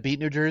they going to beat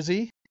New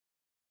Jersey?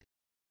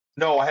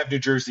 No, I have New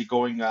Jersey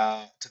going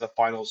to the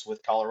finals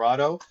with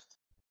Colorado,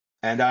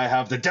 and I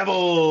have the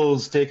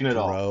Devils taking it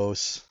all.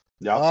 Gross.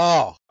 Yep.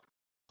 Oh,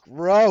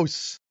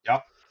 gross.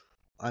 Yep.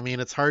 I mean,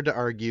 it's hard to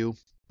argue,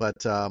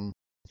 but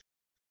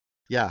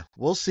yeah,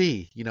 we'll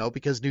see.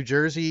 Because New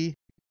Jersey,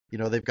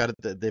 they've got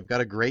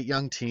a great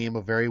young team,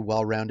 a very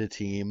well-rounded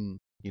team.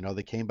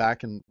 They came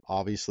back and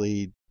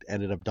obviously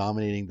ended up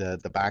dominating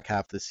the back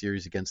half of the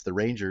series against the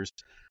Rangers,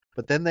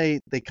 but then they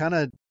kind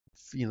of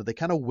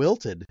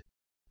wilted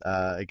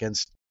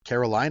against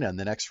Carolina in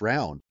the next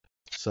round.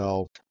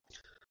 So,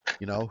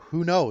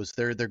 who knows?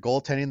 They're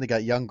goaltending. They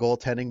got young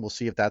goaltending. We'll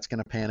see if that's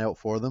going to pan out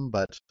for them.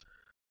 But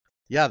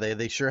yeah,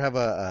 they sure have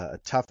a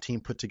tough team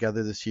put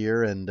together this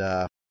year. And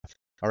all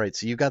right,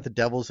 so you got the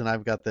Devils and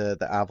I've got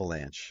the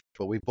Avalanche,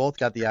 but we both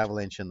got the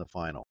Avalanche in the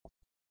final.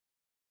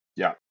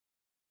 Yeah.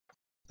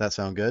 That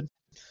sound good?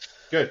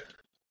 Good.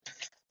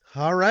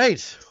 All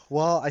right.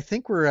 Well, I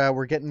think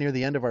we're getting near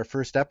the end of our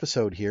first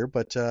episode here,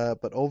 but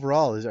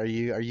overall, are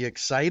you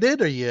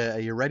excited? Are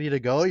you ready to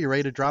go? You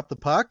ready to drop the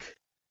puck?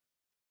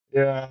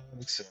 Yeah.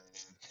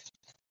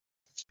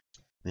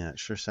 Yeah, it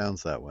sure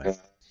sounds that way.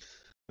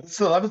 It's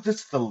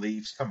the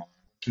Leafs. Come on.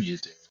 What can you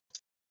do?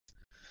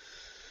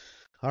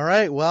 All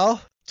right.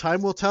 Well,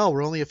 time will tell.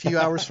 We're only a few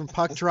hours from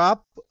puck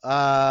drop.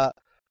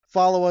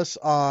 Follow us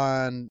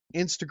on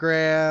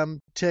Instagram,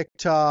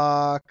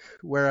 TikTok,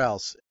 where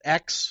else?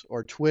 X,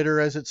 or Twitter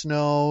as it's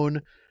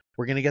known.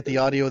 We're going to get the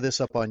audio of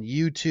this up on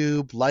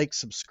YouTube. Like,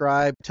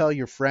 subscribe, tell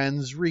your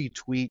friends,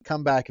 retweet,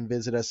 come back and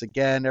visit us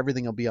again.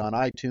 Everything will be on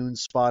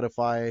iTunes,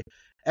 Spotify,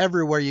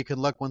 everywhere you can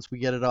look once we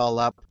get it all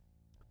up.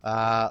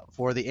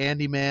 For the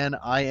Andy Man,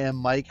 I am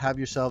Mike. Have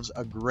yourselves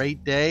a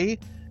great day.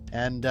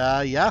 And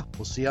yeah,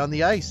 we'll see you on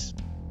the ice.